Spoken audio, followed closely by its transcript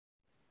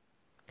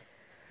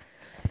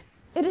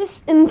It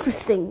is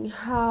interesting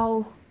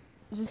how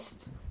just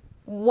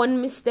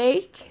one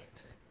mistake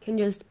can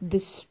just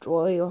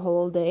destroy your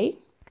whole day.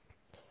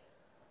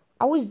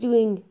 I was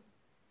doing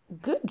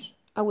good,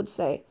 I would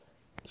say.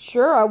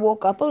 Sure, I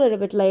woke up a little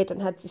bit late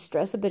and had to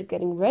stress a bit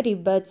getting ready,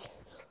 but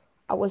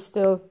I was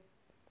still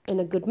in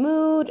a good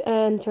mood,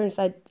 and turns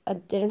out I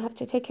didn't have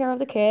to take care of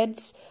the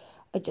kids.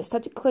 I just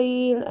had to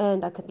clean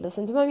and I could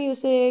listen to my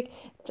music,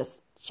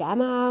 just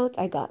jam out.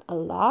 I got a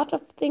lot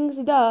of things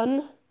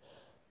done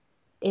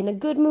in a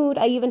good mood.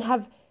 I even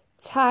have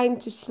time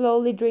to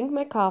slowly drink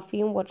my coffee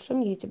and watch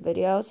some YouTube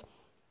videos.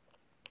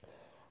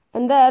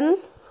 And then,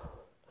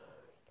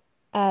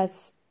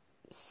 as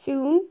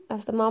soon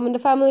as the mom and the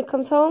family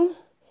comes home,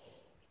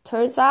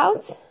 turns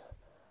out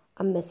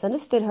I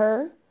misunderstood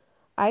her.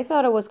 I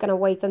thought I was gonna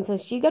wait until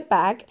she got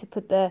back to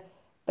put the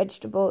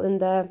vegetable in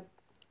the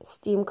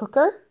steam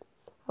cooker.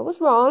 I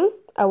was wrong.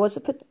 I was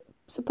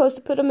supposed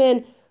to put them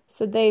in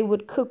so they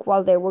would cook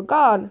while they were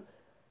gone.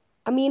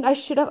 I mean, I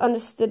should have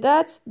understood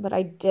that, but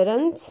I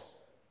didn't.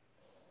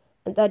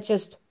 And that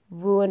just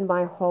ruined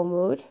my whole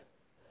mood.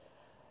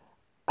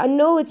 I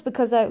know it's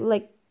because I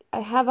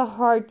have a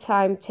hard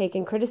time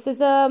taking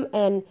criticism,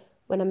 and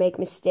when I make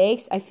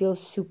mistakes, I feel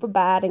super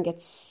bad and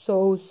get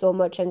so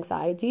much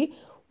anxiety,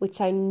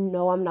 which I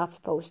know I'm not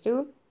supposed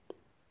to.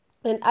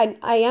 And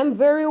I am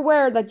very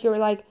aware that you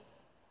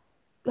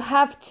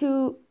have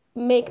to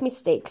make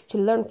mistakes to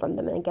learn from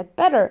them and get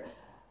better.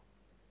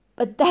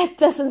 But that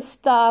doesn't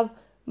stop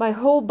my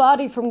whole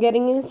body from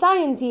getting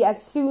anxiety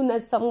as soon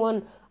as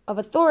someone of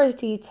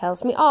authority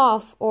tells me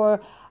off,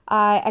 or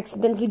I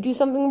accidentally do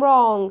something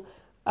wrong,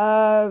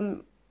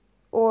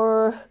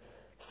 or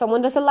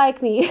someone doesn't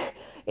like me.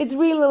 It's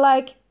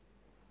really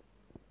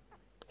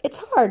it's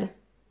hard.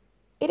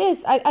 It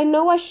is. I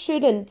know I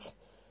shouldn't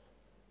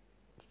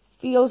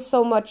feel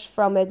so much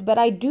from it, but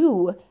I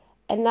do.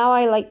 And now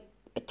I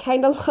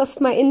kind of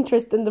lost my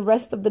interest in the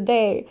rest of the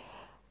day.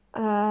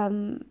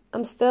 I'm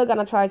still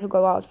gonna try to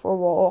go out for a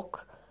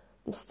walk.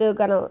 I'm still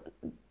gonna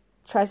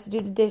try to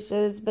do the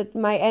dishes, but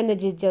my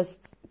energy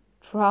just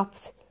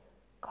dropped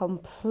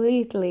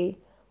completely.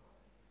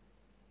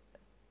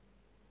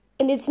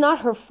 And it's not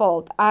her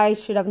fault. I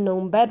should have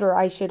known better.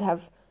 I should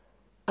have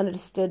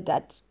understood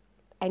that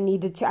I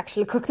needed to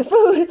actually cook the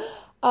food.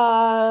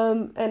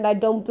 And I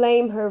don't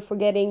blame her for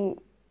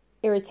getting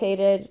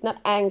irritated, not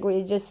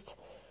angry, just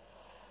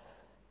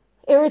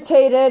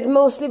irritated,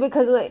 mostly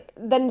because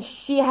then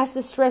she has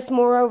to stress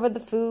more over the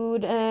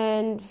food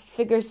and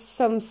figure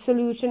some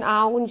solution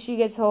out when she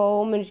gets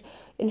home, and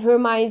in her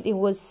mind it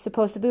was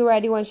supposed to be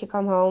ready when she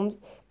comes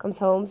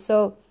home.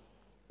 So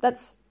I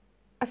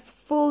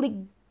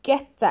fully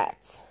get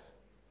that,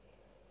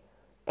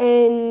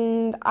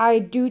 and I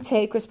do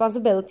take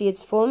responsibility.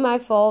 It's fully my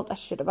fault. I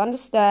should have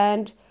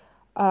understood.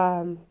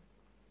 I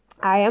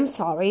am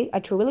sorry.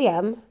 I truly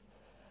am.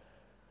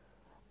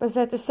 But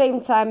at the same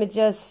time, it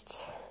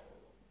just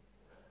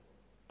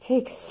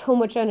takes so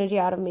much energy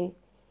out of me.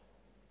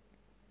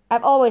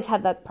 I've always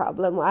had that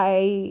problem.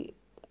 I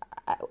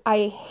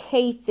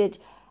hated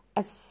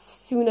as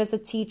soon as a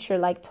teacher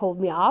told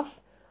me off.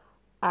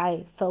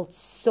 I felt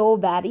so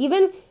bad.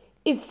 Even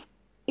if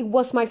it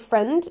was my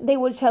friend they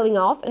were telling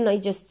off and I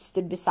just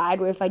stood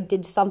beside, or if I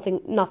did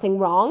nothing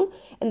wrong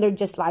and they're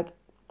just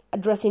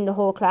addressing the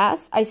whole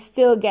class, I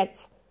still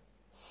get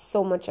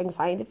so much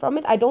anxiety from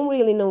it. I don't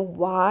really know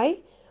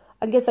why.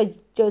 I guess I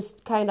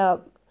just kind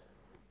of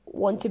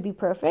want to be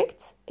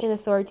perfect in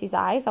authority's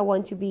eyes. I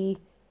want to be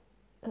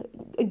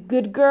a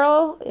good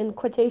girl in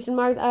quotation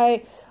marks.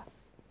 I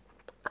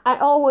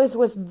always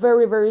was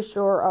very, very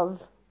sure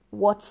of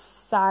what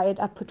side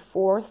I put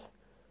forth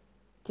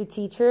to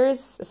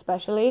teachers,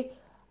 especially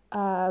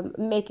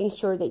making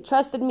sure they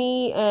trusted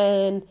me.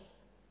 And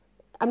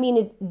I mean,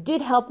 it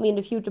did help me in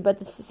the future,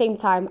 but at the same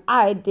time,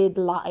 I did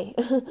lie.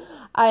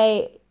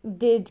 I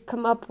did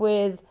come up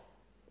with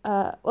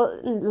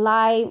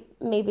lie,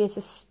 maybe it's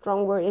a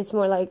strong word. It's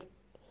more like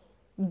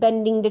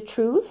bending the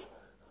truth.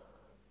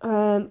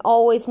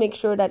 Always make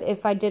sure that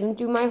if I didn't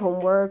do my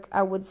homework,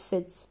 I would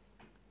sit.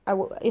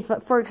 If,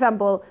 for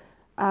example,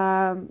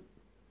 I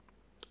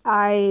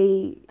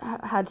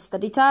had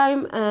study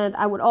time, and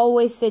I would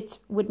always sit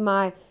with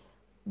my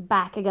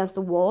back against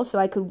the wall so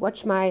I could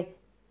watch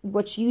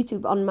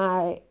YouTube on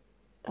my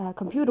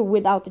computer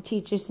without the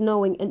teachers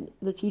knowing and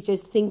the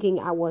teachers thinking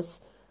I was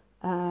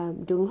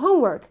doing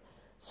homework.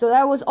 So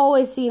I was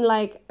always seen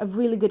like a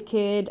really good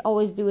kid,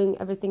 always doing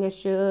everything I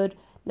should,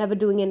 never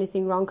doing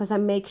anything wrong, because I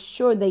make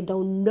sure they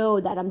don't know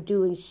that I'm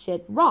doing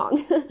shit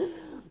wrong.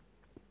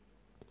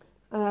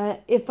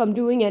 If I'm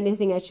doing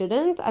anything I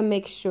shouldn't, I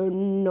make sure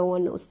no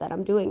one knows that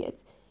I'm doing it.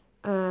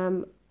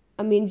 I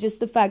mean, just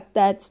the fact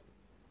that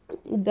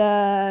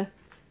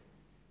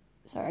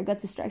Sorry, I got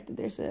distracted.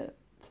 There's a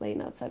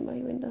plane outside my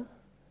window.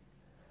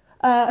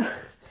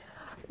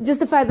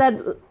 Just the fact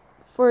that,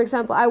 for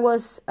example, I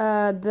was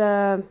what's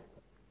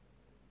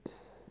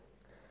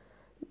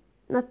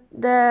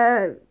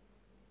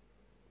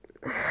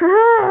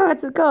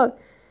it called?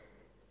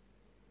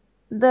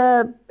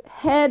 The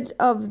head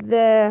of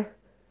the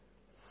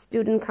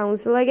student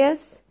council, I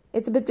guess.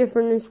 It's a bit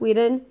different in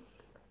Sweden.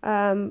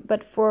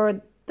 But for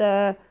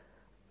the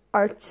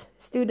art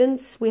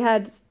students, we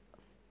had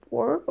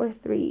 4 or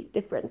 3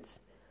 different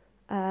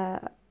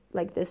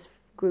like this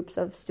groups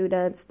of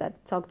students that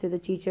talk to the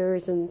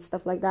teachers and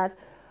stuff like that.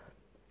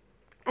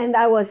 And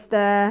I was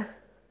the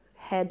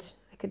head,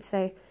 I could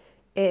say,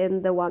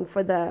 in the one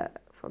for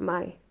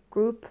my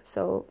group.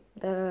 So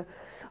the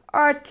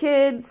art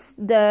kids,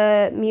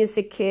 the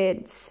music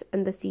kids,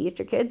 and the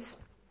theater kids.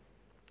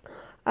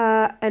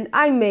 And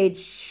I made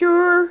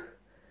sure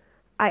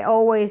I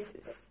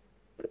always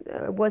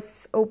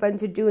was open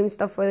to doing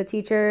stuff for the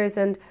teachers,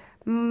 and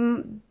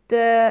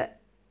the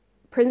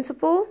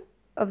principal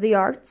of the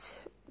art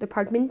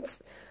department,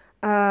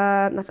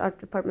 not art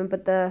department,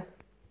 but the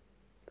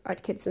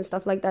art kids and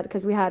stuff like that,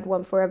 because we had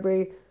one for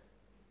every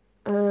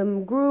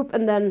group,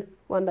 and then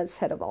one that's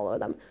head of all of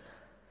them.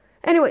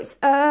 Anyways,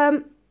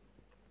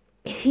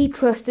 he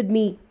trusted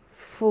me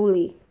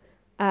fully.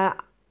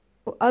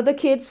 Other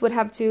kids would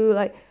have to,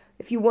 like,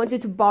 if you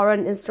wanted to borrow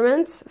an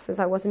instrument, since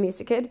I was a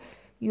music kid,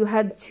 you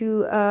had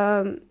to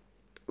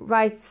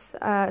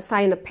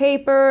sign a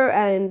paper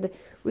and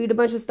read a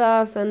bunch of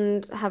stuff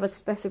and have a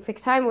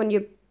specific time when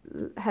you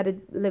had it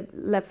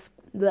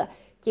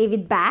gave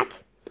it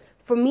back.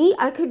 For me,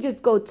 I could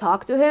just go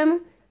talk to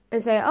him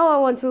and say, oh, I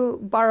want to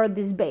borrow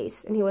this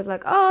bass. And he was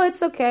like, oh,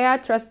 it's okay, I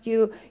trust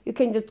you. You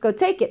can just go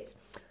take it.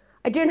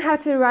 I didn't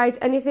have to write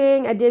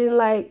anything. I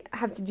didn't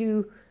have to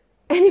do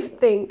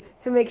anything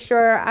to make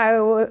sure I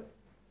would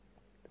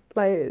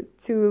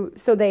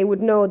so they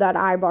would know that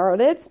I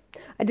borrowed it.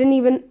 I didn't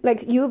even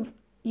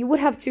you would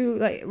have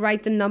to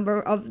write the number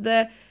of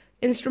the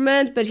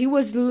instrument, but he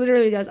was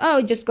literally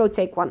just go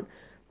take one.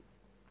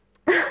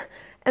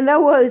 And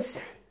that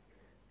was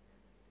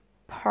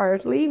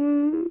partly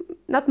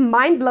not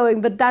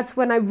mind-blowing, but that's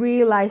when I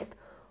realized,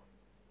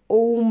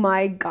 oh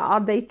my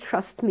god, they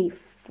trust me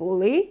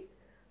fully.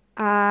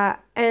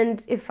 And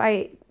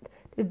the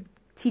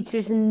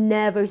teachers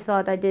never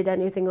thought I did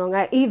anything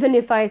wrong. Even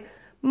if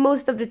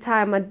most of the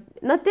time I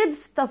not did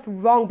stuff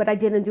wrong, but I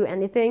didn't do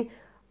anything.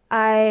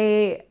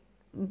 I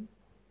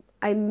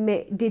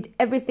did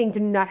everything to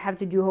not have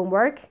to do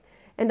homework,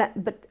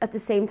 but at the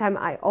same time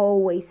I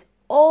always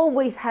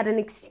had an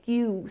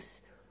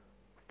excuse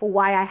for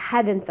why I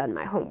hadn't done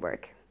my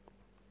homework.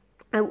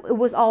 And it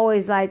was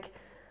always like,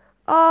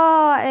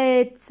 oh,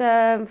 it's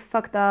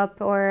fucked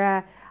up,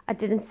 or I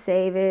didn't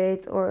save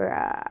it, or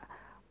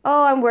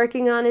oh, I'm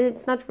working on it,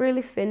 it's not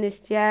really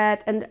finished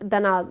yet, and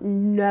then I'll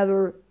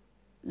never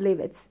leave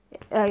it,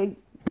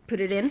 put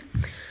it in.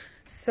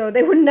 So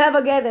they would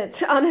never get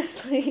it,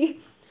 honestly.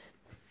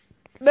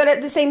 But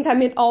at the same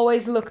time, it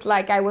always looked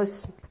like I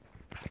was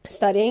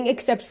studying,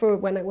 except for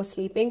when I was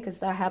sleeping, because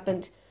that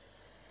happened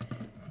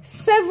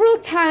several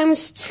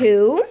times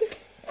too,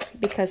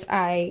 because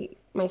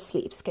my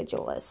sleep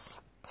schedule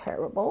is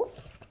terrible.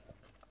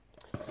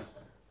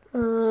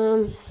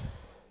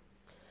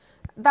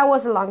 That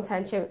was a long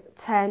tangent.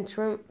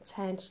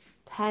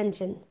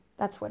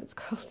 That's what it's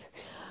called.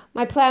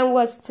 My plan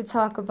was to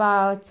talk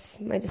about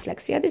my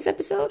dyslexia this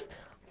episode.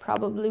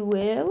 Probably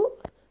will.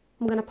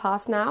 I'm gonna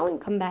pause now and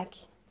come back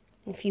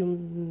in a few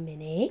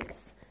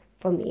minutes.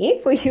 For me,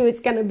 for you, it's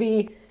gonna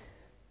be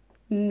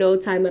no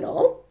time at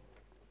all.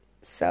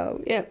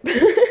 So, yeah.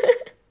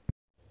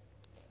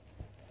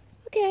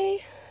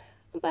 Okay,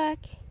 I'm back.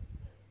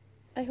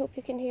 I hope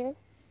you can hear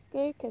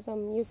good, because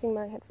I'm using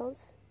my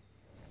headphones.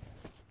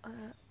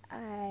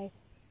 I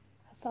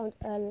found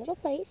a little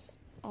place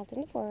out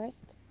in the forest,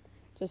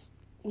 just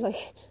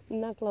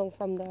not long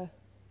from the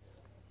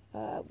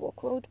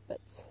walk road,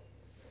 but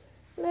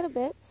a little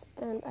bit,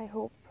 and I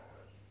hope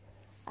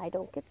I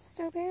don't get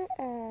disturbed here,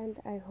 and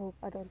I hope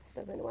I don't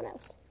disturb anyone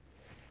else.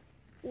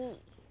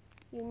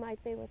 You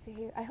might be able to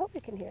hear, I hope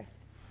you can hear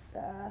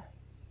the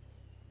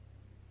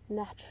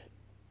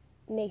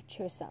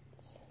nature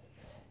sounds.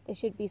 There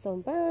should be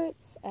some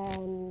birds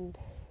and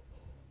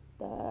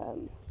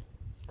the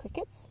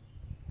crickets,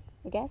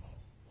 I guess.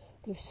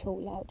 They're so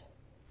loud.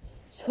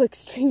 So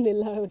extremely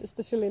loud,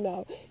 especially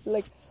now.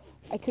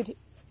 I think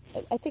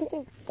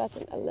they've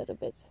gotten a little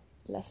bit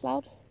less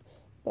loud,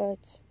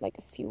 but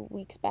a few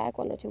weeks back,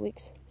 1 or 2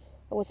 weeks,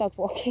 I was out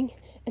walking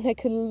and I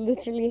could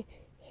literally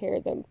hear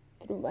them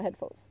through my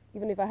headphones.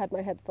 Even if I had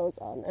my headphones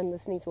on and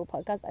listening to a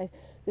podcast, I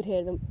could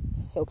hear them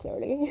so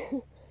clearly.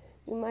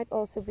 You might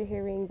also be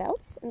hearing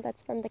bells, and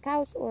that's from the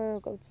cows or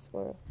goats,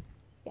 or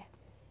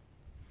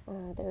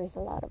there is a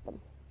lot of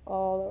them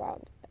all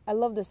around. I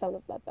love the sound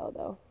of that bell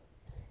though.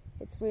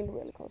 It's really,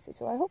 really cozy,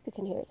 so I hope you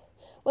can hear it.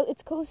 Well,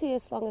 it's cozy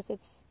as long as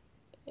it's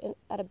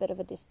at a bit of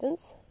a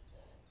distance.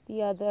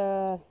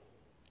 In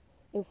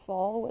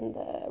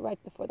fall,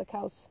 right before the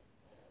cows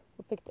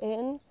were picked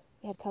in,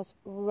 we had cows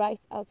right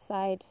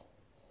outside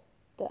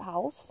the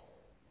house,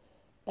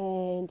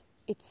 and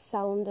it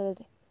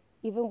sounded,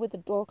 even with the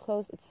door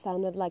closed, it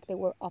sounded like they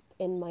were up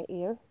in my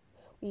ear.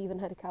 We even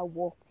had a cow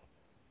walk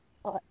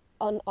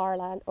on our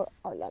land,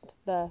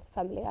 the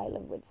family I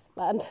live with's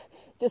land,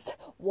 just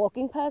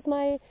walking past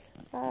my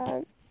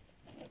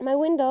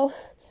window.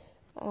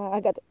 I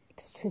got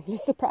extremely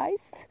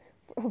surprised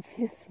for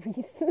obvious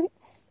reasons.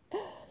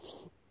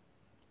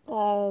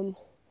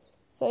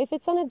 So if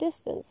it's on a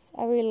distance,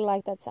 I really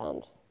like that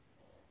sound.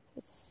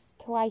 It's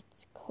quite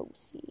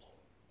cozy.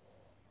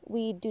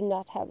 We do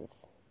not have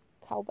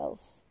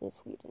cowbells in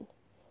Sweden.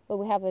 Well,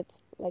 we have it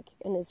like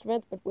an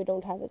instrument, but we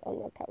don't have it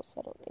on our cows,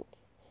 I don't think.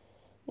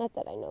 Not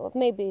that I know of.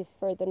 Maybe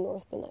further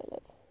north than I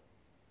live.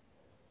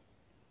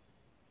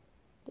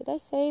 Did I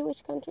say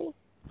which country?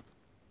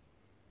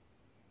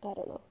 I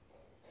don't know.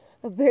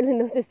 I barely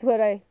noticed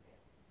what I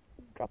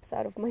drops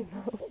out of my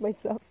mouth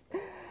myself.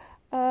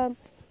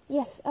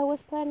 Yes, I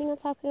was planning on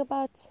talking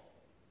about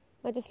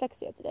my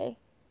dyslexia today.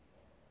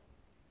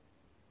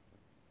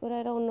 But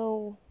I don't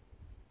know.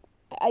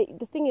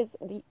 The thing is,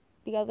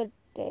 the other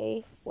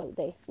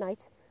night,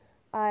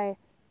 I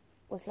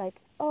was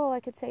like, oh, I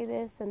could say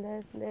this and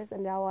this and this,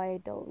 and now I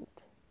don't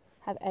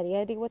have any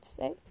idea what to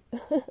say.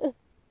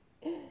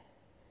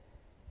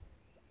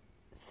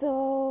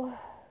 So,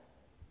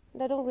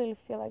 I don't really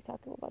feel like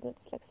talking about my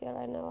dyslexia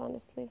right now,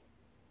 honestly.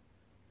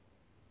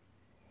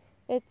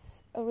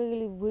 It's a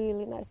really,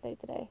 really nice day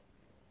today.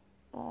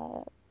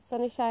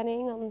 Sun is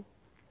shining,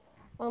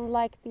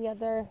 unlike the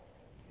other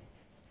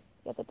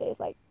days,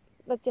 like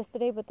not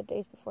yesterday, but the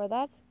days before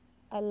that.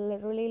 I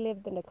literally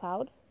lived in a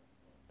cloud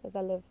because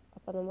I live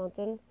up on a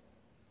mountain,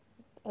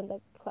 and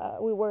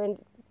we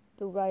weren't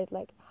the right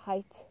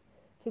height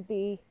to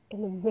be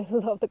in the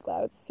middle of the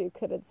clouds, so you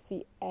couldn't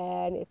see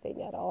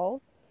anything at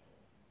all.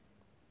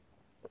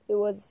 It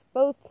was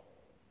both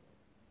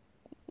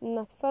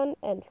not fun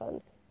and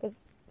fun, because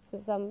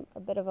since I'm a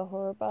bit of a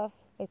horror buff,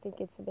 I think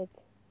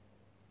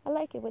I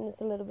like it when it's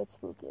a little bit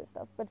spooky and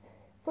stuff, but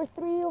for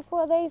 3 or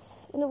 4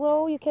 days in a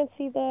row you can't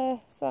see the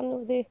sun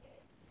of the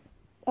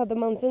other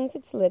mountains.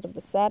 It's a little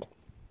bit sad.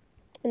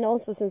 And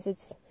also, since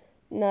it's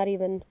not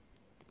even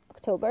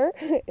October,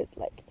 it's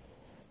like,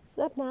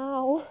 not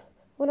now,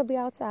 I want to be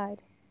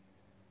outside.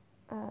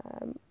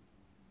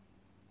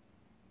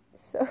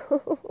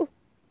 So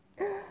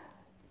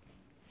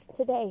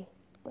today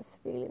was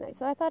really nice,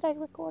 so I thought I'd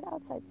record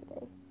outside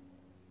today.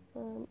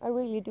 I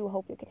really do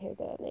hope you can hear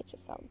the nature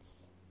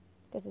sounds,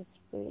 because it's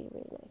really,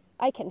 really nice.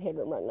 I can hear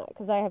them right now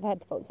because I have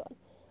headphones on,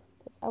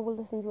 but I will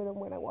listen to them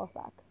when I walk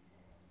back.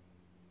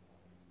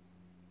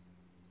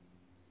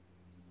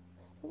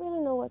 I don't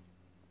really know what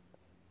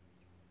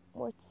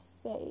more to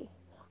say.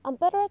 I'm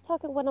better at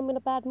talking when I'm in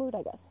a bad mood,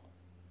 I guess.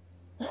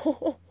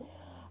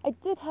 I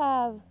did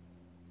have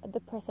a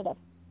depressive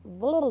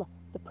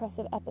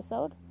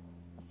episode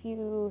a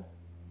few,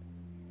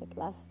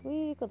 last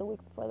week or the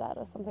week before that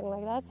or something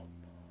like that.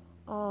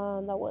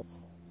 That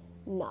was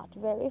not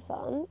very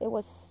fun.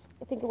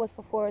 I think it was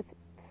for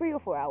 3 or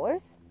 4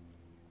 hours,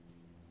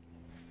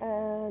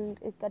 and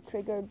it got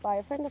triggered by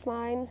a friend of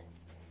mine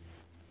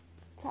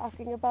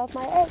talking about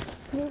my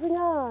ex moving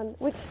on,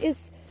 which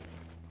is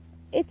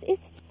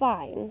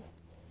fine.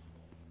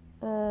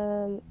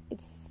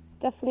 It's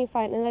definitely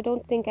fine, and I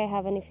don't think I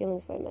have any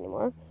feelings for him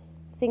anymore.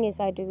 The thing is,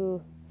 I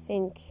do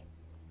think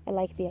I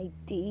like the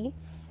idea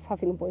of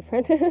having a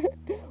boyfriend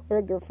or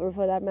a girlfriend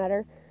for that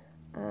matter.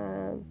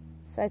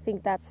 So I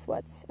think that's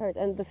what's hurt,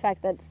 and the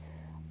fact that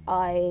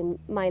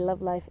my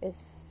love life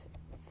is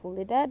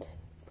fully dead,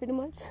 pretty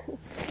much,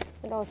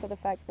 and also the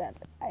fact that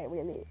I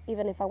really,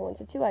 even if I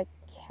wanted to, I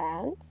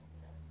can't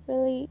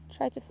really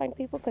try to find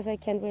people, because I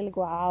can't really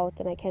go out,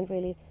 and I can't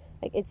really,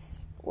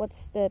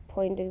 what's the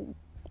point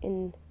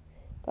in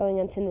going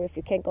on Tinder if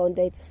you can't go on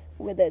dates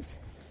with it?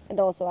 And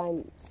also,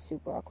 I'm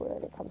super awkward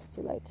when it comes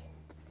to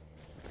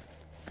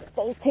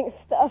dating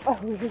stuff. I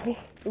really,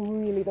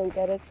 really don't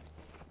get it.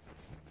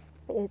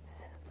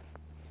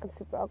 I'm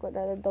super awkward,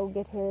 and I don't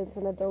get hints,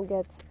 and I don't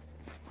get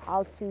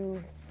how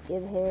to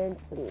give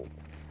hints and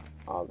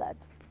all that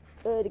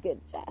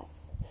good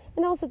jazz.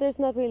 And also, there's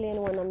not really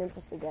anyone I'm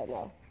interested in right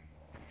now.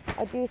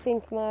 I do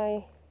think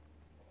my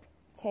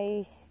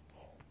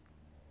taste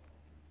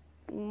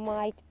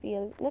might be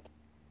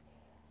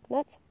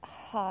not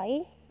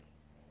high,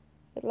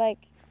 but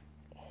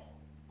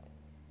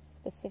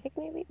specific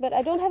maybe. But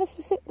I don't have a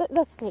specific.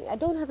 That's the thing. I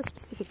don't have a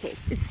specific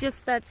taste. It's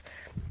just that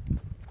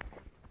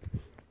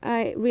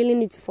I really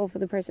need to fall for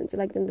the person to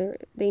like them.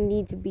 They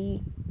need to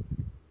be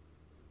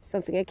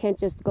something. I can't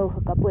just go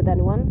hook up with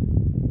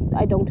anyone.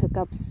 I don't hook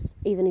ups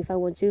even if I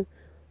want to.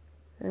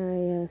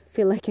 I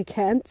feel like I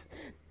can't.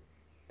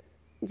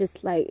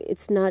 Just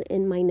it's not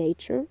in my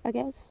nature, I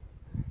guess.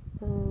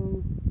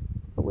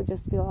 I would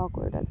just feel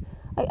awkward, and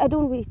I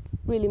don't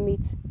really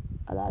meet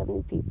a lot of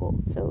new people,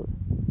 so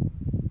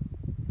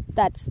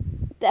that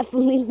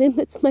definitely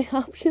limits my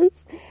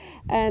options.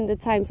 And the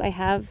times I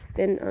have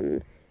been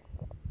on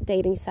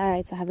dating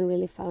sites, I haven't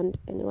really found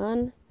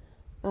anyone.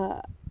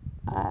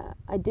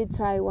 I did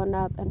try one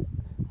up, and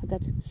I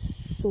got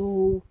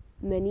so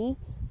many,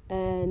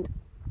 and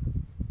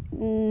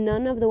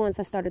none of the ones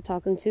I started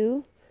talking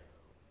to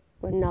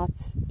were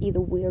not either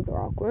weird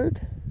or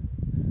awkward,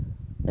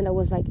 and I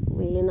was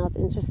really not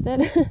interested.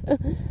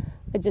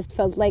 I just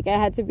felt like I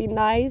had to be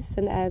nice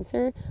and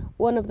answer.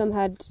 One of them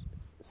had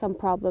some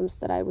problems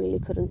that I really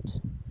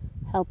couldn't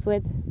help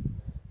with,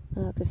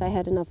 because I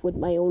had enough with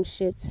my own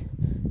shit,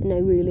 and I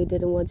really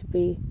didn't want to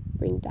be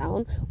bring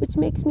down, which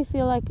makes me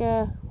feel like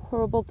a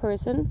horrible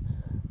person,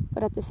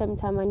 but at the same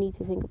time I need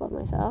to think about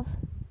myself.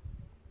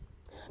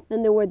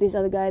 Then there were this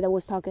other guy that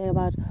was talking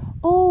about,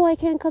 oh, I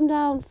can come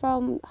down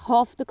from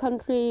half the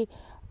country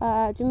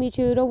to meet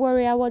you, don't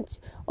worry,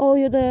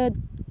 you're the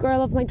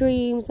girl of my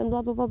dreams, and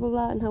blah blah blah blah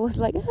blah. And I was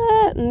like,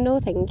 no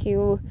thank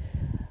you.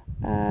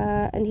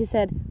 And he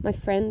said, my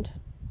friend,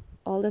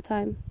 all the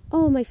time.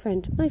 Oh, my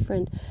friend.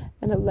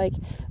 And I'm like,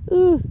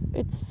 ooh,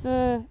 it's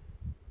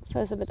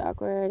feels a bit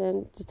awkward.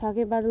 And you're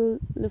talking about a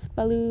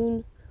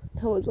Luftballon.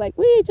 I was like,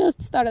 we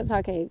just started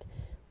talking.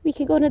 We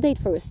can go on a date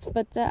first,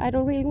 but I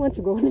don't really want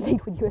to go on a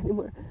date with you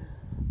anymore.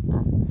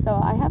 So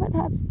I haven't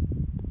had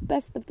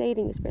best of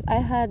dating experience.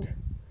 I had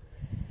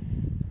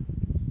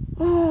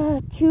I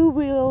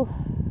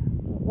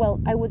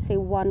would say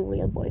one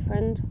real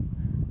boyfriend.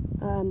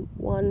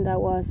 One that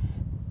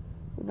was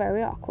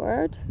very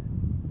awkward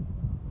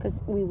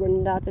because we were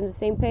not on the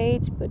same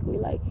page, but we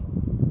like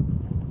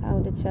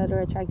found each other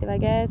attractive, I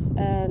guess.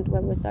 And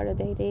when we started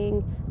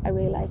dating, I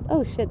realized,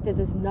 oh shit, this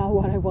is not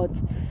what I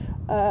want.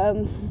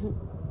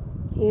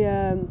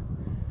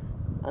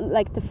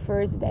 Like the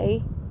first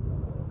day,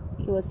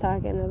 he was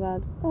talking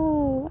about,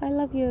 oh, I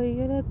love you,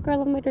 you're the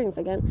girl of my dreams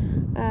again.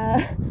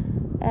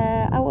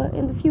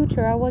 In the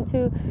future I want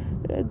to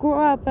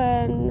grow up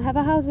and have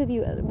a house with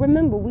you.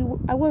 Remember,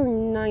 I were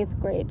in 9th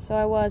grade, so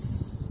I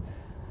was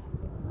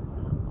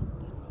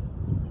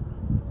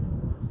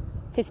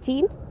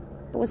 15.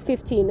 I was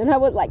 15, and I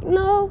was like,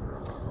 no,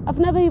 I've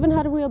never even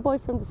had a real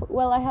boyfriend before.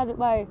 Well, I had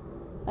my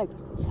like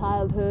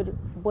childhood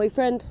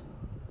boyfriend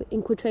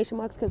in quotation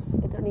marks, because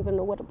I don't even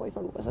know what a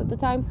boyfriend was at the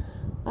time.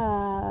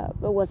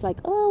 But was like,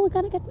 oh, we're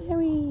gonna get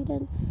married,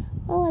 and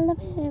oh, I love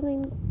him,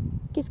 and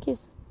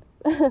kiss.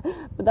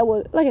 But that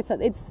was, like I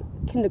said, it's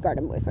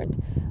kindergarten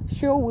boyfriend.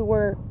 Sure, we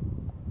were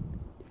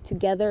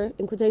together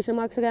in quotation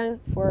marks again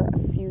for a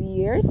few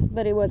years,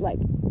 but it was like,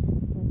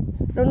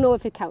 I don't know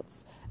if it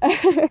counts.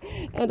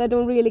 And I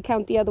don't really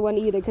count the other one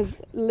either, because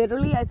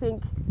literally I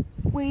think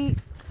we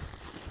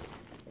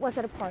was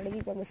at a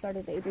party when we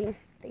started dating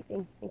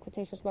in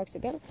quotation marks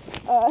again,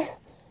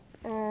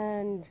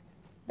 and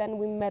then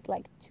we met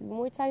like 2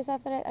 more times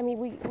after that. I mean,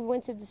 we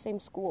went to the same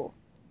school,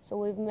 so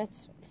we've met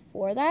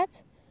before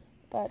that,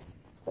 but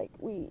like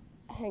we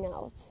hang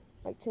out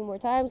like 2 more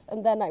times.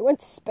 And then I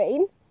went to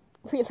Spain,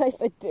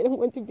 realized I didn't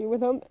want to be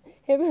with him,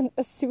 and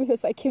as soon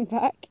as I came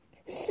back,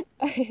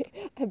 I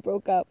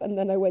broke up. And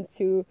then I went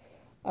to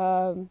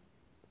a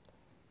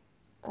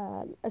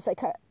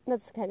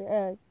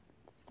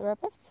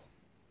therapist.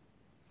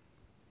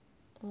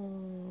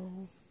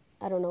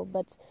 I don't know,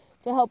 but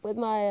to help with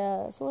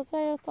my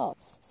suicidal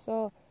thoughts.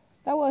 So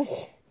that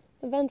was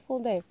an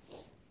eventful day.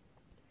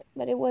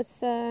 But it was,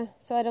 so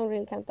I don't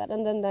really count that.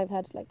 And then I've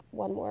had like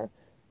one more.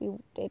 We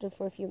dated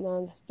for a few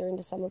months during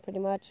the summer pretty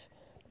much.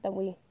 Then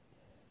we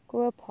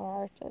grew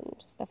apart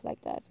and stuff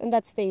like that. And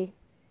that's the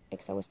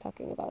ex I was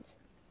talking about.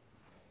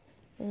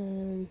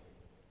 And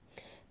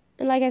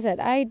like I said,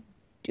 I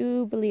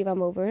do believe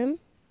I'm over him.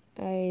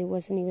 I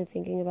wasn't even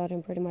thinking about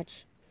him pretty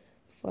much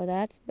for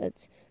that.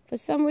 But for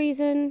some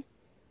reason,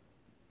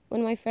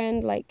 when my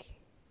friend like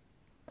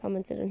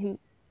commented on him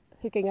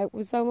hooking up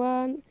with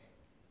someone,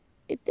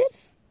 it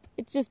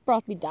just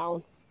brought me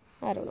down.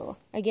 I don't know.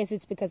 I guess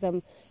it's because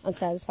I'm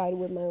unsatisfied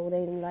with my own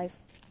dating life.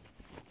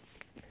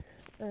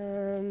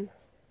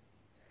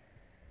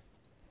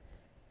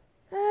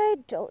 I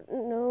don't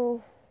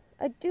know.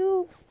 I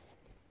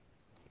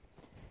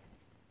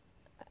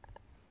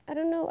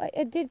don't know.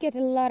 I did get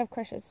a lot of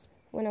crushes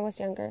when I was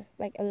younger.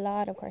 Like, a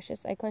lot of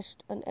crushes. I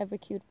crushed on every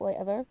cute boy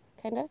ever,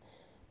 kinda.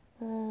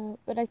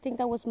 But I think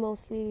that was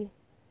mostly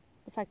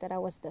the fact that I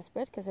was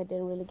desperate, because I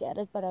didn't really get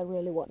it, but I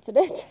really wanted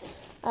it.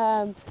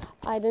 I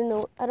don't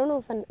know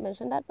if I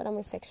mentioned that, but I'm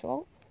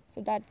asexual,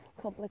 so that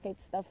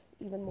complicates stuff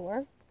even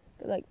more.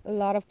 Like, a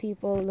lot of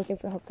people looking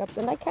for hookups,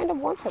 and I kind of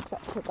want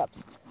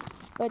hookups,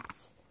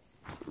 but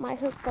my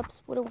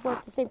hookups wouldn't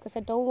work the same, because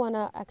I don't want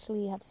to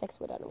actually have sex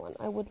with anyone.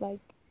 I would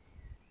like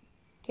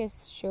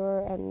kiss,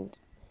 sure, and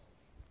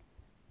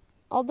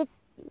all the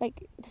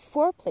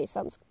foreplay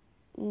sounds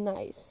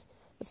nice,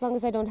 as long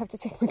as I don't have to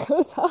take my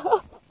clothes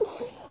off.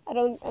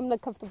 I'm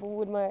not comfortable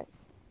with my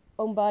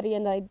own body,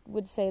 and I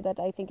would say that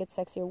I think it's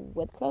sexier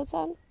with clothes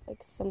on,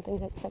 like something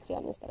like sexy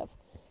on instead of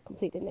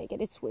completely naked.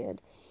 It's weird,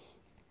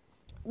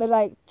 but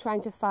like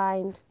trying to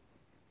find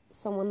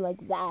someone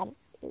like that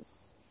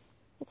it's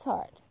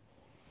hard.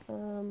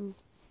 And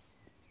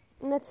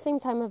at the same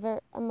time,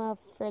 I'm a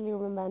fairly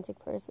romantic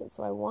person,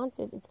 so it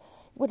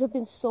would have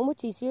been so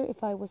much easier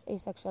if I was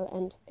asexual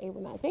and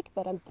aromantic,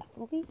 but I'm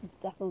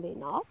definitely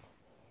not.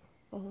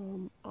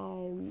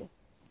 I'm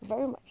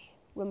very much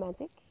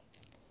romantic.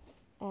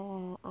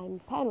 I'm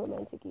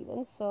pan-romantic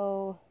even,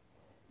 so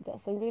it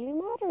doesn't really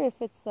matter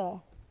if it's a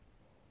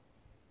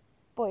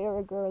boy or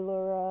a girl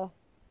or a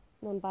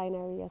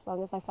non-binary, as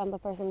long as I find the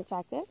person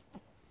attractive.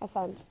 I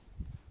found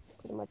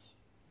pretty much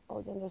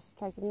all genders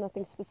attractive,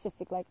 nothing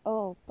specific like,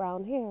 oh,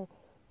 brown hair,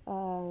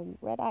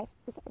 Red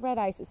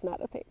eyes is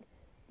not a thing,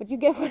 but you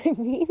get what I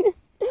mean.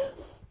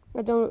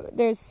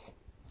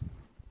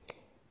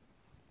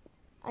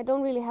 I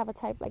don't really have a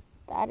type like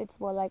that. It's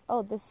more like,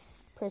 oh, this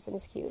person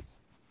is cute,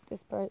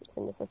 this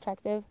person is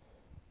attractive,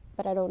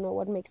 but I don't know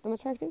what makes them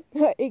attractive.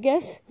 I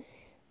guess.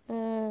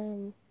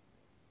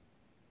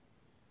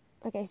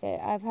 Like I say,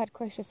 I've had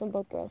crushes on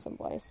both girls and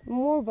boys.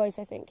 More boys,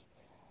 I think.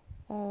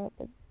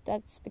 But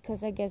that's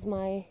because I guess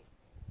my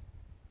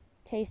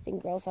taste in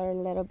girls are a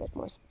little bit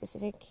more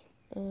specific.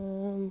 I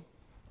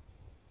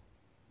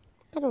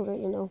don't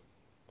really know.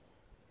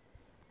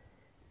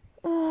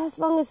 As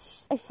long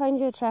as I find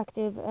you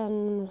attractive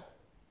and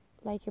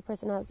like your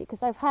personality.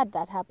 Because I've had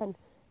that happen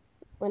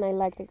when I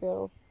liked a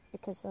girl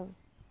because of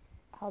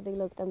how they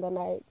looked. And then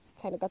I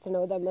kind of got to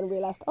know them and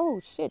realized, oh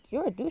shit,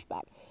 you're a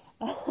douchebag.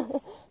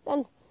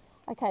 Then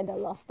I kind of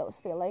lost those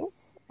feelings.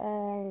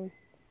 I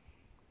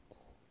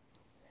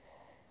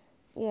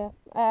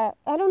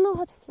don't know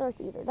how to flirt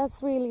either.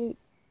 That's really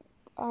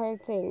a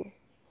hard thing.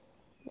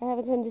 I have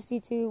a tendency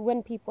to,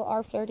 when people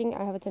are flirting,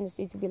 I have a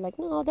tendency to be like,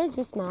 no, they're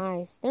just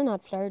nice. They're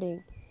not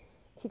flirting.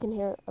 If you can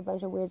hear a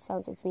bunch of weird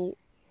sounds, it's me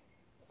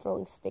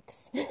throwing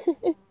sticks.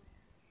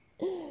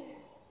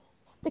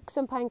 Sticks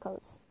and pine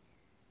cones.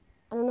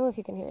 I don't know if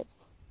you can hear it.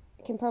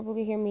 You can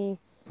probably hear me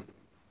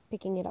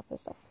picking it up and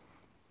stuff.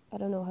 I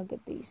don't know how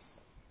good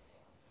these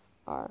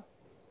are.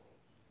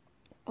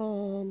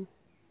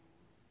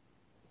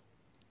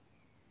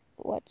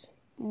 What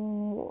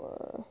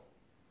more?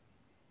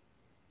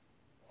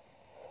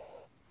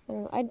 I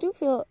don't know. I do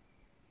feel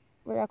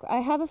very awkward. I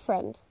have a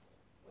friend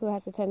who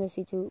has a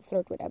tendency to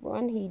flirt with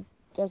everyone. He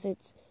does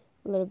it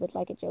a little bit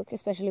like a joke,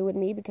 especially with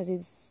me, because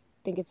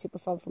think it's super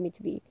fun for me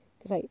to be,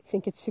 because I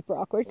think it's super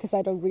awkward because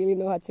I don't really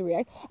know how to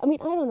react. I mean,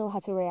 I don't know how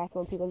to react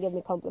when people give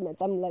me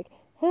compliments. I'm like,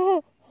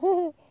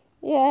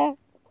 yeah,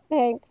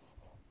 thanks.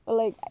 Or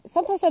like,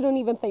 sometimes I don't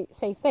even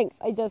say thanks.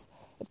 I just,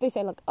 if they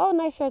say like, oh,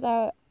 nice shirt,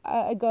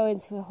 I go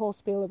into a whole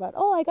spiel about,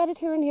 oh, I got it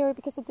here and here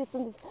because of this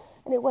and this,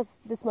 and it was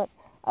this much.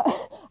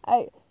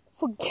 I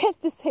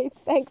forget to say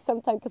thanks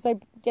sometimes because I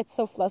get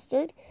so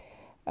flustered.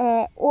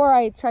 Or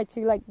I try to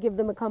like give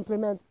them a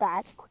compliment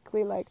back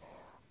quickly, like,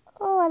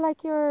 oh, I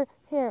like your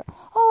hair.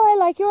 Oh, I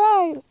like your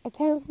eyes.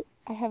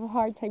 I have a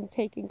hard time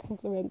taking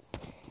compliments.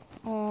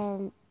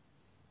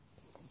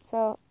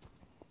 So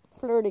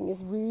flirting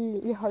is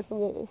really hard for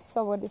me if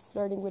someone is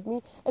flirting with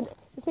me. And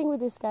the thing with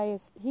this guy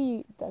is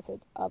he does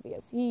it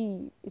obvious.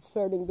 He is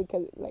flirting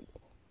because like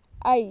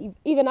I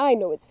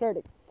know it's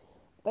flirting.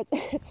 But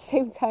at the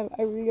same time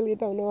I really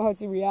don't know how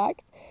to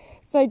react.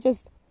 So I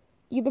just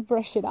either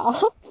brush it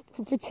off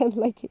or pretend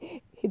like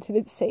he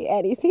didn't say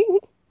anything.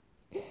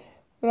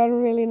 But I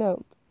don't really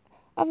know.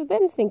 I've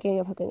been thinking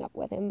of hooking up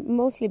with him,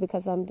 mostly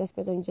because I'm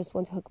desperate and just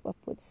want to hook up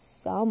with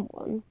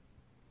someone.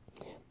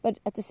 But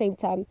at the same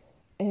time,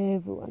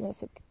 everyone has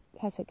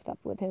hooked up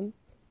with him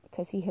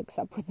because he hooks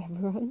up with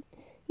everyone.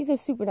 He's a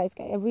super nice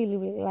guy. I really,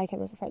 really like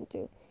him as a friend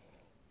too.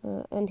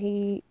 And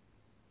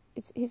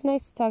he's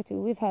nice to talk to.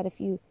 We've had a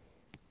few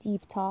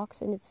deep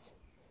talks and it's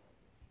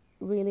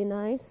really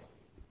nice.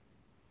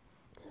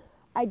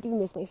 I do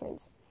miss my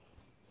friends.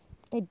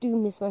 I do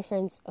miss my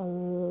friends a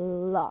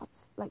lot.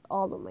 Like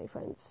all of my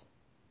friends.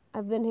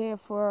 I've been here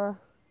for,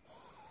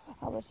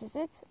 how much is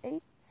it?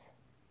 8?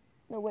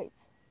 No, wait.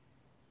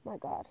 My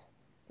God.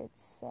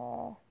 It's,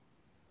 now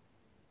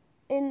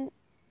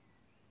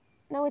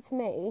it's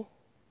May.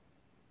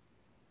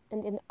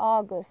 And in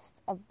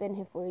August, I've been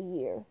here for a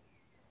year.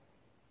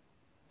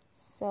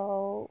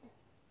 So,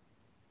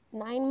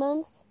 9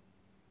 months,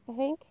 I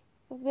think,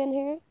 I've been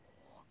here.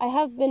 I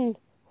have been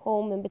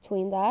home in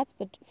between that,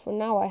 but for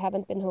now I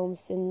haven't been home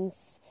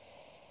since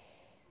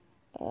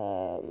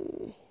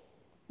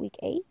week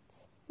 8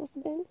 must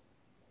have been.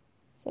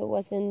 So it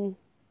was in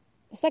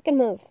the second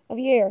month of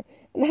year,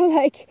 and I'm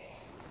like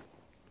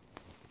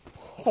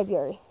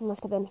February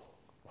must have been.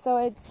 So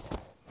it's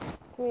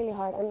really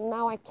hard, and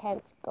now I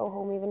can't go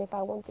home even if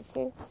I wanted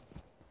to.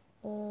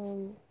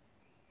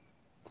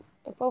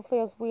 It both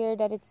feels weird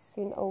that it's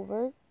soon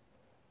over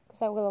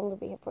because I will only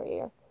be here for a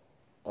year,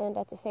 and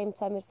at the same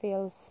time it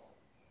feels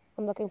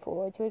I'm looking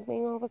forward to it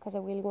being over because I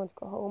really want to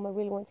go home. I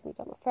really want to meet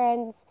all my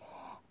friends.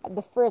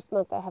 The first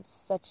month I have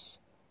such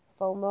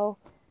FOMO.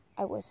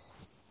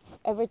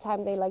 Every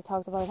time they like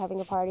talked about having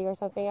a party or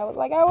something, I was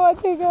like, I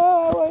want to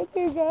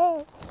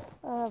go.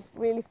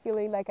 Really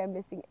feeling like I'm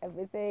missing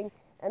everything.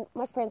 And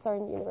my friends are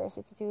in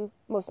university too,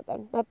 most of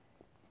them, not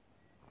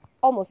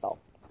almost all.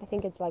 I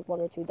think it's like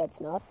 1 or 2 that's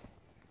not.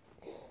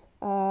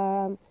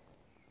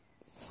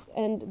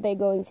 And they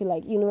go into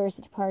like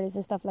university parties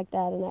and stuff like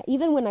that. And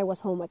even when I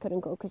was home, I couldn't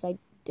go because I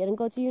didn't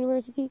go to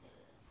university.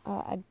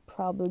 I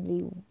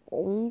probably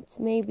won't,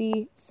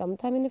 maybe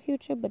sometime in the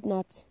future, but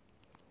not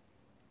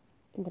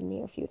in the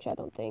near future, I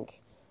don't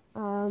think.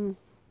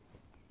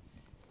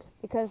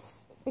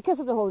 Because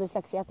of the whole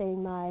dyslexia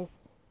thing, my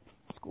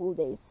school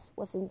days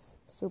wasn't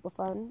super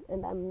fun,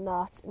 and I'm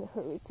not in a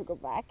hurry to go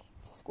back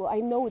to school. I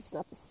know it's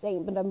not the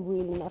same, but I'm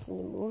really not in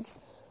the mood.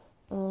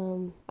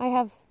 I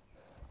have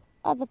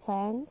other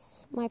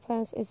plans. My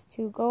plans is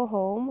to go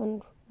home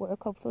and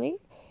work, hopefully,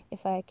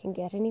 if I can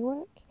get any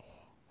work.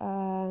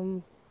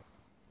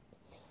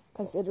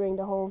 Considering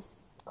the whole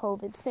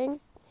COVID thing.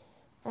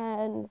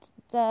 And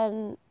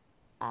then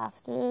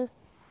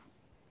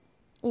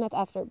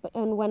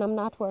when I'm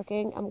not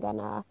working, I'm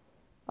gonna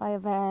buy a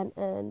van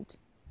and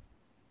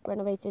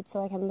renovate it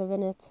so I can live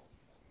in it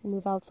and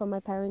move out from my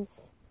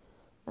parents.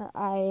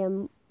 I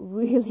am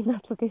really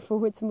not looking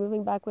forward to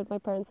moving back with my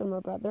parents and my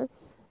brother.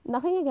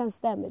 Nothing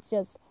against them, it's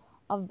just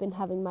I've been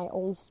having my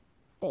own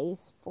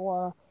space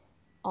for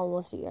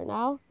almost a year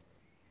now,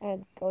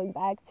 and going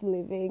back to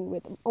living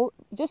with them,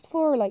 just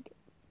for like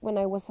when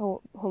I was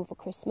home for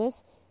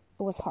Christmas,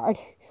 it was hard.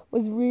 It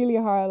was really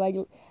hard, like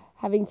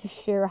having to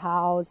share a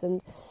house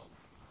and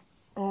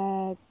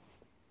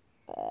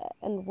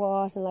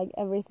wash and like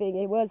everything.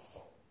 It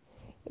was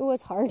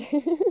hard.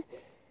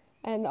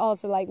 And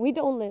also, like, we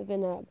don't live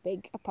in a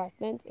big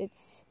apartment.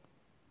 It's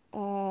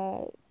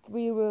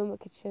 3-room, a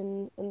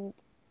kitchen, and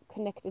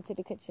connected to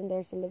the kitchen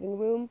there's a living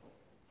room.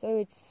 So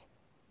it's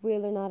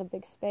really not a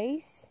big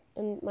space,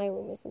 and my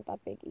room isn't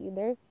that big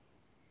either.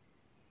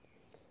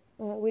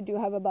 We do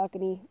have a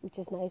balcony, which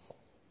is nice.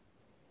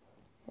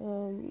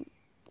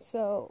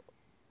 So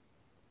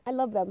I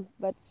love them,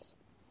 but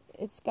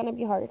it's gonna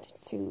be hard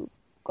to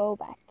go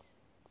back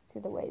to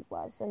the way it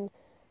was. And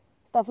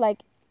stuff like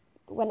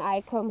when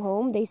I come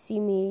home, they see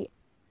me.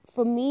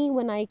 For me,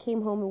 when I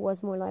came home, it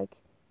was more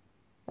like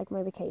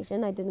my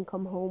vacation. I didn't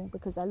come home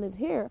because I live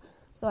here.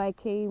 So I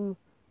came.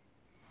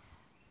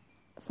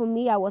 For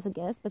me, I was a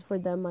guest, but for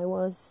them, I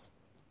was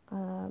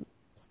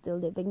still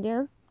living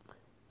there.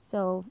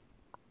 So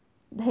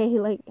they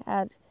like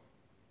had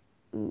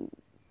kind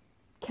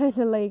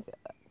of like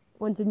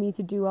wanted me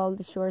to do all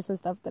the chores and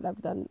stuff that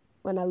I've done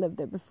when I lived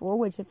there before,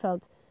 which it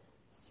felt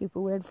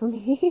super weird for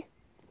me.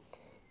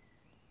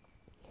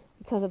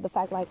 Because of the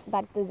fact, like,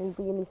 that didn't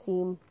really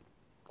seem...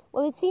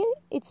 Well,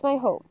 it's my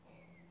home.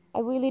 I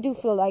really do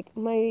feel like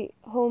my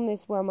home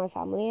is where my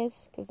family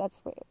is, because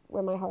that's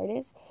where my heart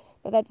is.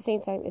 But at the same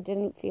time, it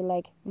didn't feel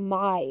like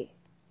my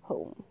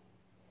home.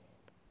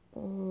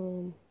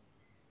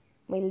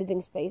 My living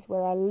space,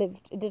 where I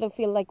lived. It didn't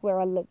feel like where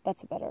I lived.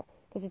 That's better,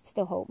 because it's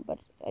still home. But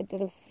I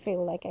didn't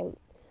feel like I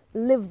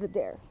lived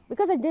there.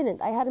 Because I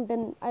didn't. I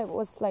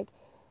was like,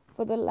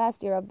 for the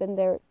last year, I've been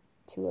there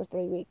 2 or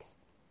 3 weeks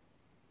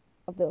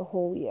of the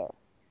whole year.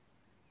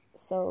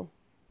 So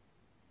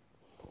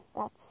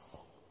that's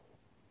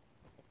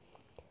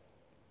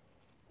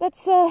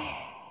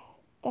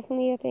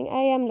definitely a thing.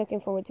 I am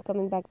looking forward to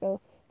coming back, though,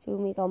 to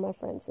meet all my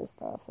friends and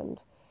stuff, and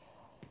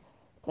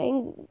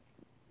playing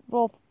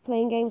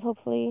role-playing games,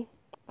 hopefully.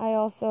 I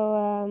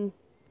also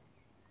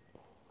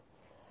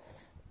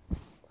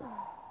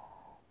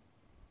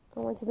I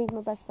want to meet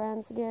my best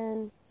friends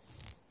again.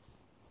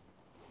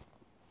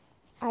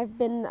 I've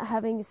been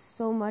having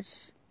so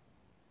much,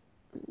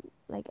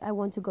 like, I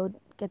want to go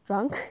get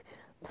drunk,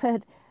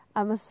 but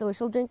I'm a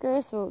social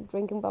drinker, so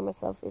drinking by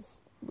myself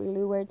is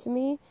really weird to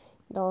me.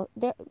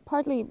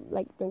 Partly,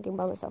 like, drinking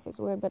by myself is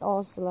weird, but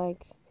also,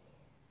 like,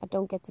 I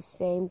don't get the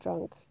same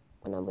drunk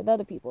when I'm with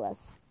other people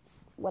as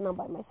when I'm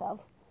by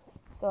myself.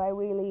 So I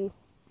really,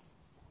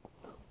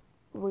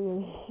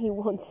 really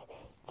want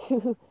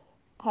to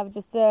have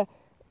just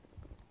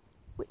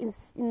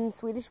in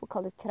Swedish we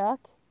call it krak,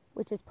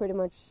 which is pretty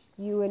much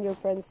you and your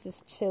friends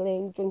just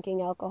chilling,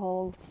 drinking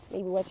alcohol,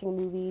 maybe watching a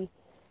movie,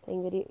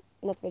 playing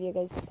not video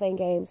games, but playing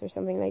games or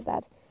something like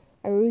that.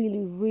 I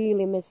really,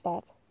 really miss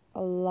that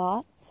a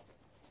lot.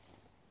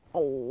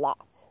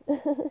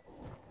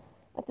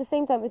 At the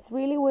same time, it's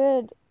really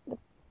weird. The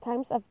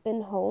times I've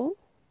been home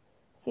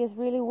feels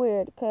really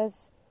weird,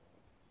 because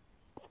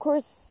of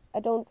course I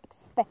don't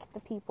expect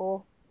the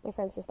people, my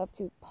friends and stuff,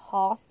 to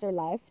pause their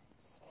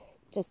lives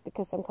just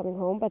because I'm coming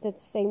home, but at the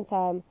same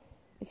time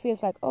it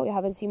feels like, oh, you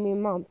haven't seen me in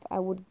a month. I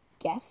would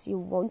guess you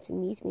want to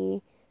meet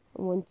me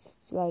and want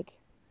to, like,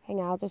 hang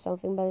out or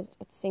something, but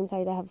at the same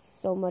time they have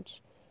so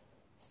much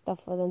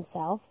stuff for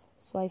themselves,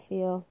 so I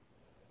feel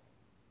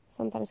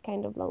sometimes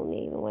kind of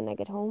lonely even when I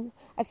get home.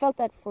 I felt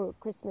that for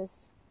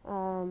Christmas,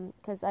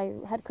 because I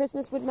had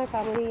Christmas with my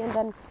family, and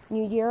then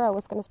New Year I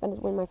was going to spend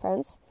it with my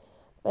friends,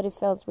 but it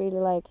felt really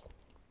like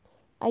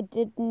I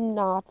did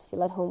not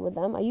feel at home with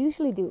them. I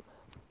usually do.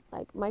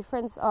 Like, my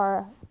friends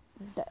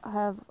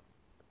have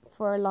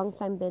for a long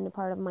time been a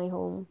part of my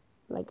home,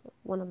 like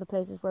one of the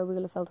places where I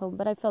really felt home,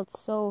 but I felt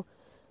so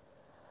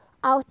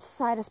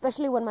outside,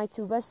 especially when my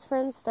 2 best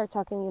friends start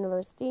talking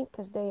university,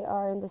 because they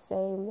are in the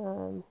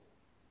same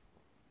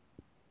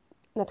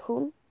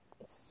nation,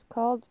 it's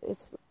called.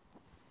 It's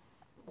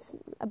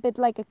a bit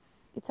like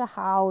it's a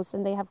house,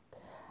 and they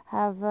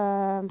have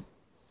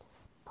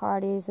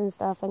parties and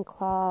stuff and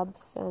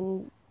clubs,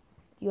 and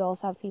you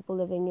also have people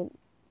living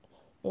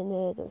in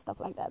it and stuff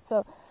like that.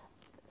 So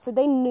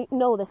they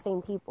know the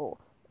same people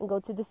and go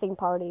to the same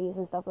parties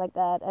and stuff like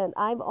that. And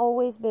I've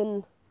always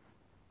been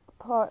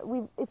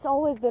it's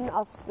always been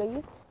us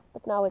 3,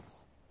 but now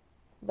it's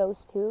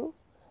those 2.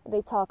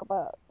 They talk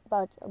about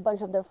a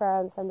bunch of their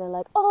friends, and they're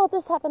like, oh,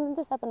 this happened,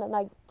 and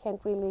I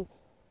can't really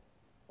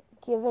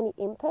give any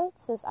input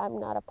since I'm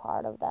not a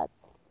part of that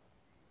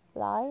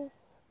life.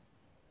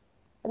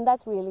 And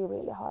that's really,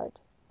 really hard.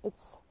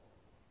 It's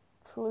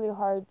truly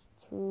hard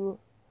to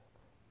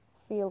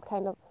feel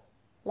kind of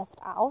left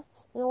out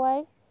in a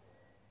way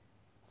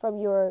from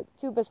your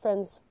two best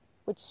friends,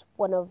 which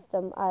one of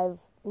them I've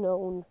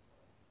known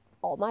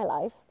all my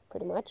life,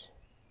 pretty much.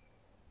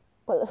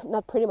 Well,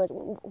 not pretty much.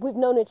 We've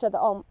known each other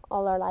all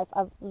our life.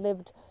 I've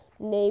lived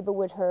neighbor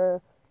with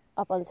her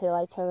up until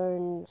I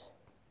turned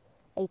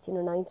 18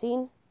 or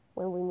 19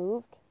 when we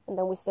moved. And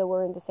then we still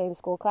were in the same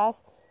school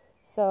class.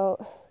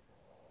 So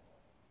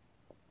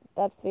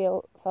that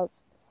felt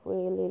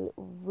really,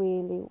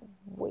 really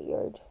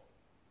weird.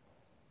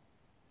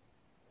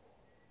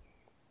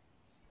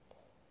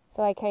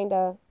 So I kind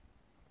of,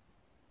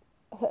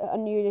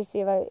 on New Year's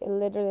Eve, I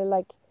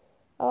literally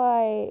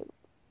I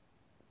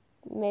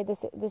made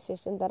this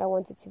decision that I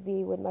wanted to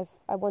be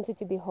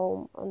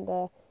home when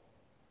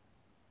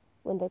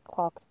the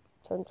clock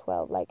turned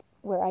 12, like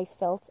where I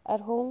felt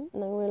at home,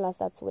 and I realized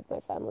that's with my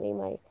family,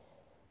 my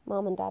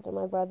mom and dad and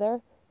my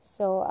brother.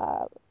 So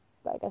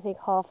I think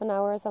half an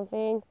hour or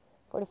something,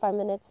 45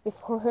 minutes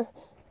before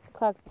the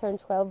clock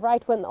turned 12,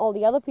 right when all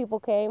the other people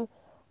came,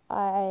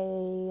 I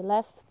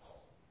left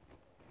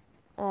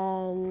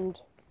and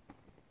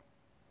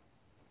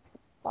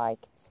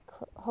biked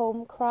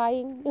home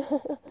crying.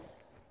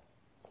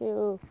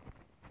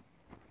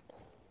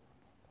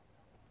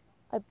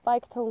 I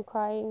biked home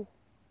crying,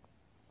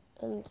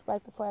 and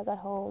right before I got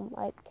home,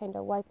 I kind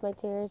of wiped my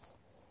tears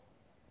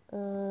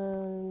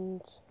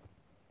and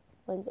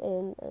went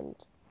in and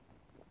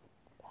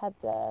had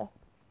the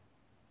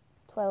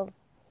 12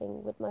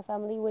 thing with my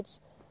family, which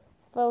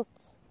felt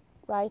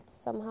right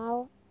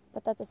somehow,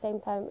 but at the same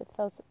time it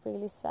felt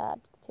really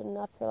sad to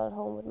not feel at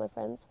home with my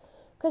friends,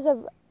 because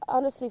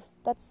honestly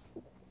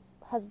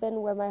has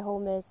been where my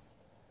home is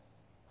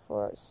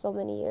for so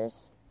many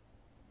years,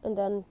 and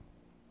then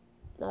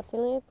not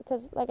feeling it,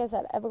 because like I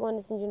said, everyone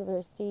is in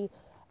university.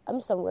 I'm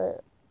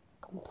somewhere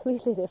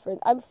completely different.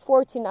 I'm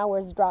 14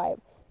 hours drive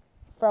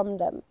from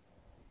them,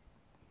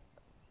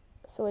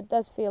 so it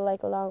does feel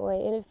like a long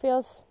way, and it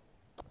feels,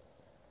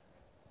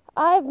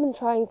 I've been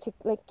trying to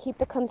keep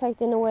the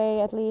contact in a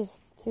way, at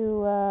least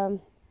to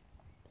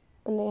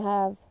when they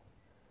have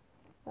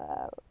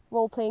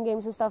role-playing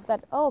games and stuff,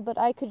 that but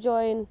I could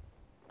join,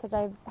 because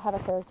I have a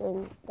character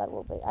in that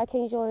role-play. I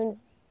can join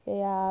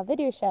via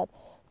video chat,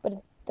 but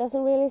it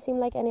doesn't really seem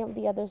like any of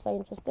the others are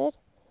interested.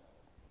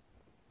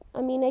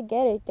 I mean, I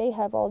get it, they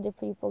have all the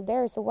people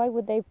there, so why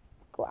would they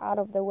go out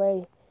of their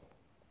way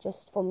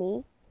just for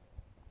me?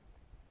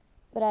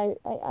 But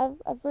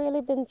I've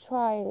really been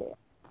trying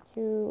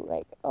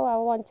to I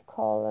want to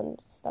call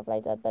and stuff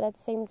like that, but at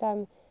the same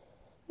time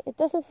it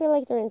doesn't feel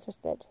like they're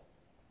interested.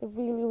 It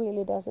really,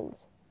 really doesn't,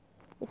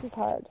 which is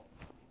hard.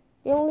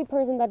 The only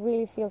person that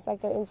really feels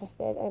like they're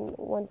interested and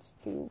wants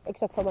to,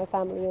 except for my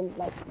family and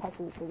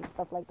cousins and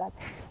stuff like that,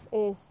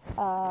 is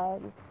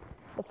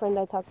the friend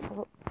I talked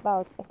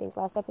about, I think,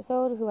 last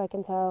episode, who I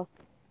can tell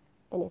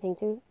anything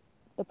to.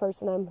 The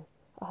person I'm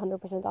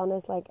 100%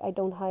 honest, I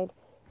don't hide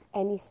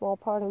any small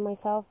part of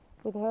myself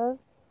with her,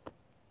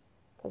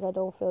 because I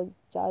don't feel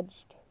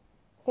judged.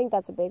 I think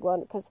that's a big one,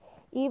 because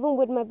even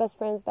with my best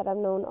friends that I've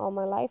known all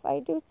my life,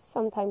 I do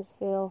sometimes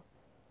feel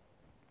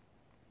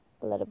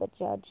a little bit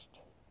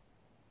judged.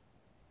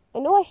 I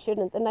know I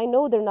shouldn't, and I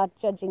know they're not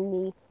judging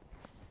me,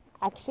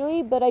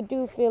 actually, but I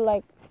do feel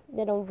like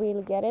they don't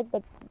really get it.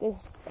 But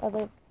this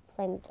other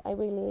friend, I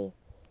really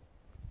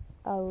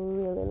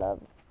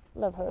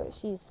love her.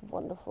 She's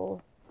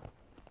wonderful.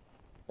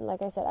 And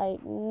like I said, I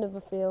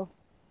never feel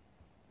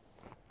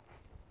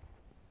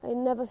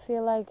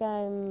like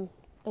I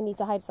need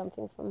to hide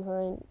something from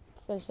her, and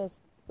feel just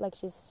like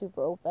she's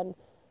super open.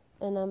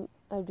 And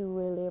I do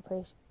really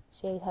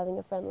appreciate having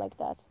a friend like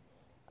that,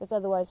 because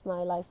otherwise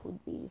my life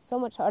would be so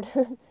much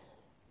harder.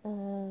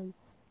 I'm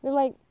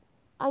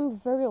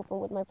very open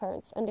with my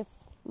parents, and if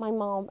my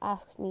mom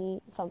asks me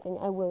something,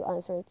 I will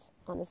answer it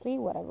honestly,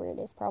 whatever it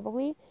is,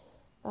 probably.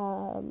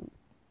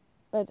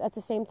 But at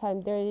the same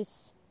time, there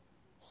is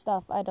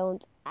stuff I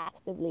don't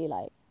actively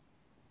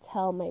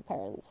tell my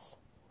parents,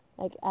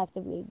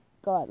 actively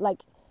go out,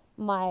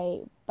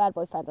 my bad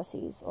boy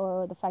fantasies,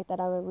 or the fact that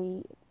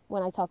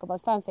when I talk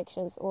about fan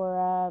fictions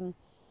or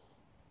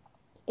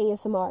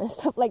ASMR and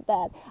stuff like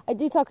that. I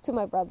do talk to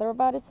my brother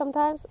about it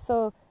sometimes,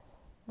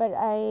 but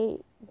I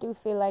do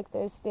feel like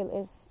there still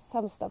is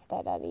some stuff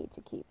that I need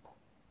to keep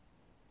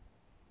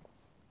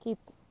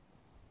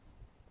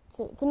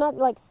to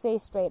not say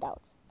straight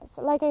out.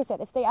 So like I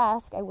said, if they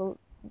ask, I will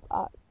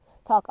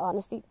talk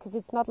honesty, because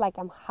it's not like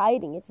I'm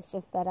hiding it. It's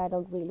just that I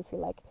don't really feel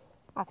like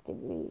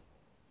actively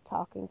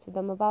talking to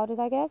them about it,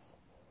 I guess.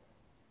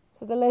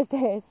 So the list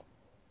is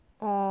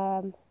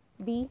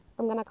B,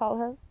 I'm gonna call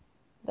her,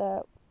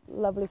 the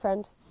lovely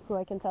friend who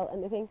I can tell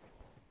anything,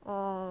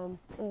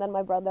 and then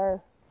my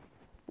brother,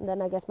 and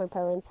then I guess my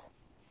parents,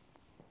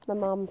 my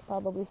mom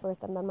probably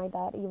first, and then my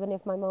dad. Even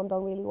if my mom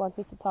don't really want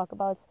me to talk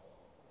about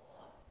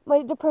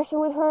my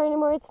depression with her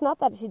anymore, it's not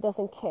that she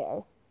doesn't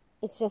care,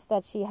 It's just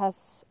that she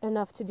has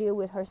enough to deal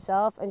with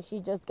herself, and she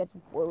just gets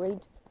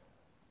worried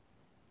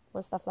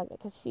and stuff like that,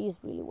 because she is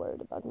really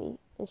worried about me,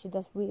 and she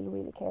does really,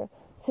 really care.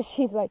 So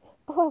she's like,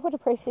 oh, I would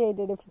appreciate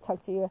it if you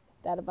talk to your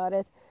dad about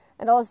it.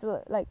 And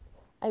also, like,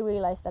 I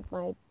realized that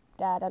my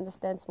dad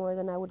understands more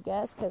than I would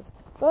guess, because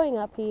growing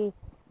up, he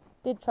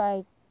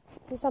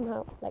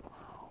somehow, like,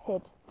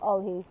 hid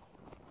all his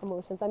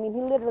emotions. I mean,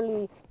 he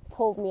literally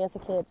told me as a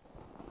kid,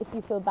 if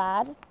you feel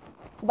bad,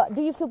 but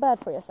do you feel bad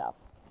for yourself?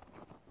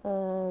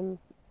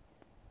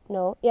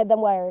 No. Yeah, then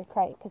why are you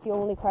crying? Because you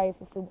only cry if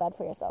you feel bad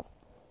for yourself.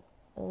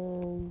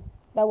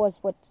 That was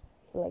what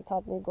he like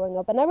taught me growing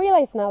up, and I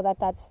realize now that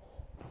that's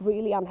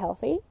really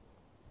unhealthy.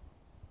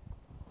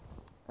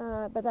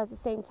 But at the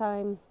same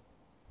time,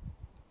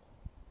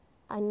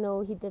 I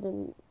know he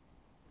didn't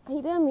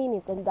mean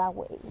it in that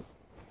way.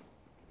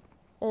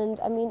 And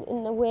I mean,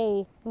 in a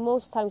way,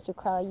 most times you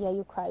cry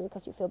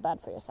because you feel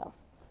bad for yourself.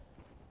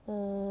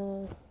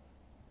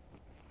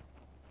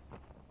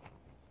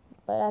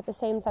 But at the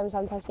same time,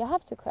 sometimes you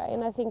have to cry,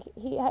 and I think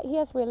he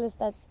has realized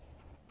that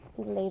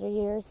in the later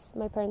years.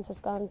 My parents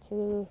has gone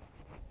to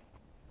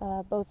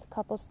both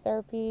couples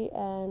therapy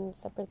and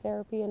separate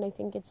therapy, and I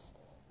think it's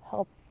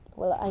helped.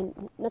 Well,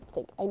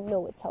 I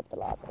know it's helped a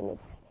lot, and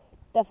it's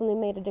definitely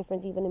made a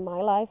difference even in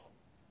my life.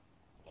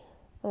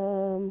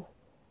 And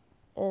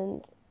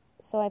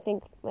so I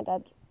think my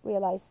dad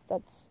realized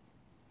that.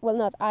 Well,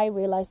 not I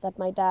realized that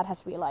my dad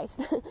has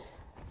realized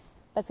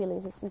that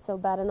feelings isn't so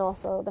bad, and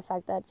also the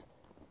fact that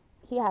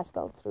he has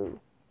gone through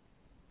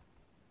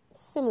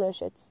similar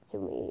shit to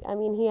me. I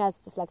mean, he has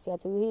dyslexia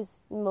too. He's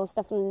most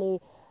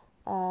definitely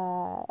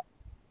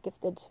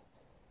gifted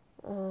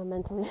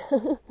mentally.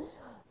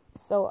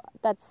 So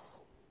I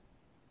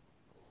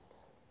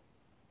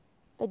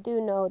do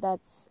know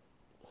that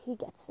he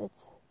gets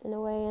it in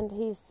a way, and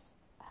he's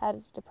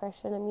had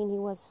depression. I mean, he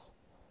was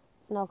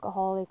an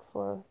alcoholic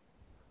for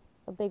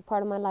a big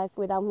part of my life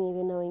without me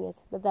even knowing it.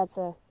 But that's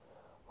a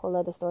whole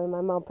other story.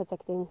 My mom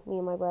protecting me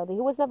and my brother.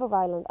 He was never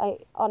violent. I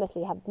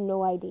honestly have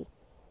no idea.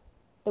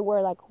 There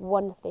were like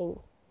one thing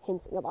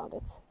hinting about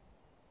it,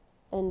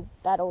 and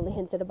that only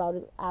hinted about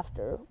it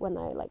after when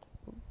I like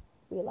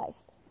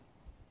realized.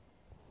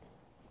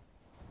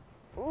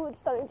 Oh, it's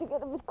starting to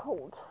get a bit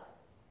cold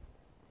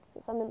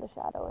since I'm in the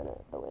shadow and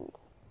the wind.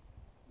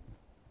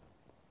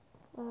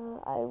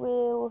 I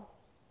will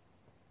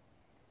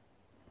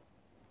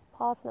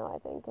pause now, I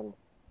think, and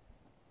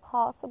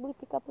possibly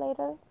pick up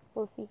later.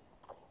 We'll see.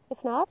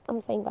 If not,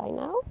 I'm saying bye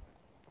now,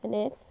 and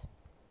if,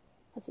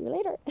 I'll see you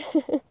later.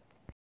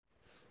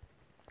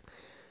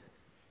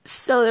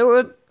 So there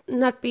will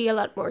not be a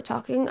lot more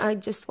talking. I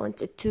just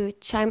wanted to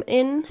chime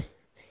in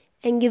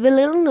and give a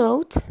little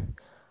note.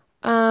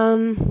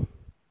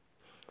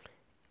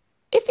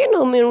 If you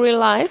know me in real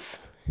life,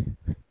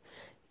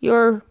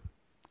 you're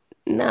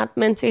not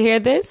meant to hear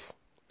this,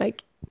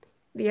 like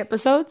the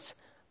episodes.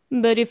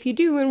 But if you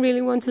do and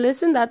really want to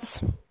listen,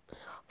 that's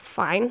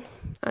fine.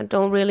 I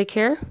don't really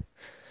care.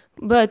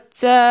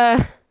 But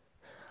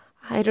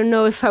I don't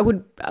know if I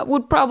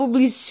would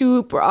probably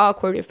super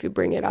awkward if you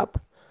bring it up.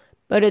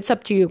 But it's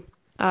up to you.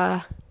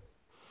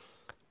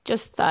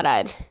 Just thought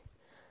I'd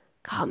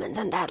comment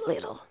on that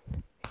little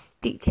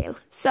detail.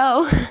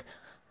 So,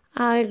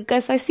 I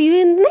guess I see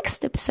you in the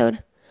next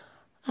episode.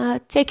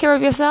 Take care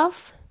of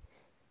yourself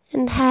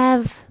and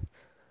have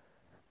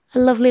a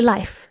lovely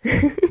life.